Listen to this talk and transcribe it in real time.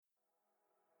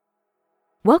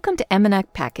Welcome to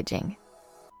Emanak Packaging.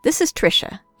 This is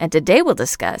Trisha, and today we'll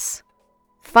discuss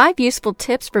 5 useful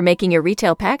tips for making your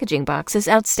retail packaging boxes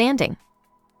outstanding.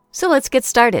 So let's get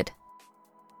started.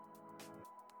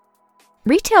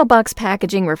 Retail box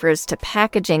packaging refers to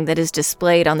packaging that is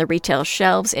displayed on the retail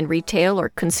shelves in retail or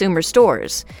consumer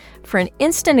stores for an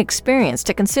instant experience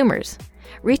to consumers.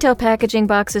 Retail packaging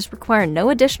boxes require no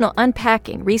additional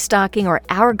unpacking, restocking, or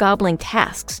hour-gobbling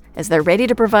tasks, as they're ready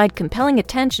to provide compelling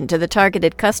attention to the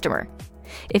targeted customer.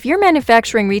 If you're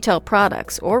manufacturing retail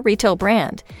products or retail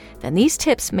brand, then these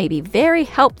tips may be very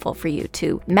helpful for you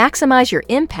to maximize your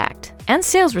impact and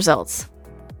sales results.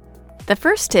 The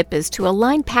first tip is to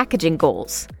align packaging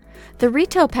goals. The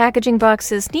retail packaging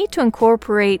boxes need to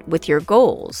incorporate with your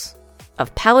goals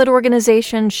of pallet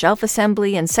organization, shelf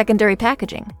assembly, and secondary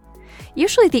packaging.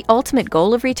 Usually the ultimate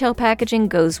goal of retail packaging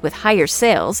goes with higher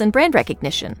sales and brand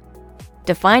recognition.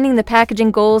 Defining the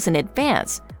packaging goals in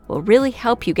advance will really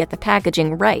help you get the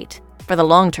packaging right for the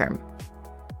long term.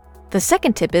 The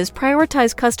second tip is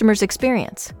prioritize customers'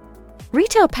 experience.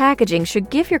 Retail packaging should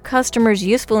give your customers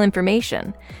useful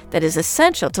information that is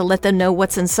essential to let them know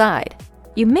what's inside.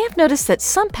 You may have noticed that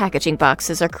some packaging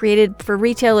boxes are created for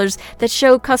retailers that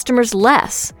show customers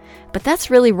less, but that's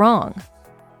really wrong.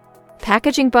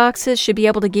 Packaging boxes should be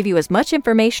able to give you as much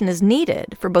information as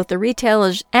needed for both the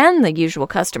retailers and the usual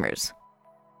customers.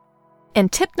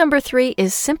 And tip number 3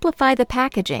 is simplify the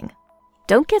packaging.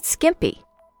 Don't get skimpy.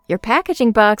 Your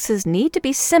packaging boxes need to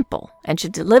be simple and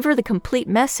should deliver the complete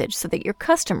message so that your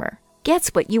customer gets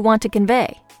what you want to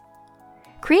convey.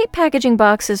 Create packaging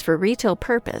boxes for retail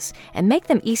purpose and make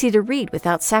them easy to read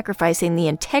without sacrificing the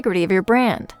integrity of your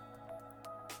brand.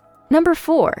 Number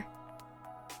 4.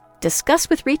 Discuss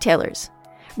with retailers.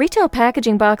 Retail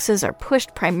packaging boxes are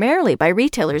pushed primarily by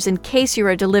retailers in case you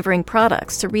are delivering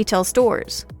products to retail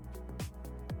stores.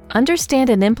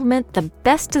 Understand and implement the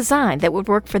best design that would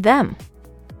work for them.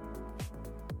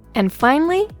 And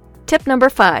finally, tip number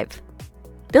 5.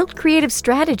 Build creative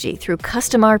strategy through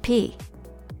custom RP.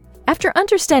 After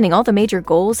understanding all the major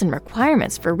goals and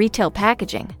requirements for retail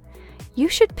packaging, you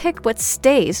should pick what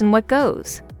stays and what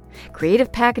goes.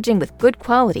 Creative packaging with good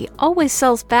quality always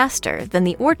sells faster than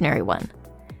the ordinary one.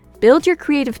 Build your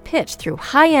creative pitch through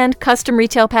high-end custom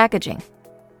retail packaging.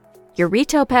 Your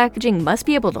retail packaging must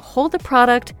be able to hold the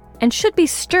product and should be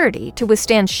sturdy to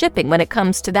withstand shipping when it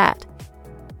comes to that.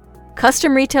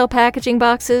 Custom retail packaging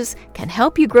boxes can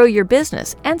help you grow your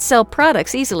business and sell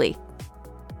products easily.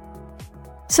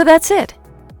 So that's it.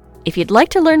 If you'd like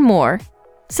to learn more,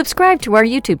 subscribe to our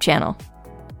YouTube channel.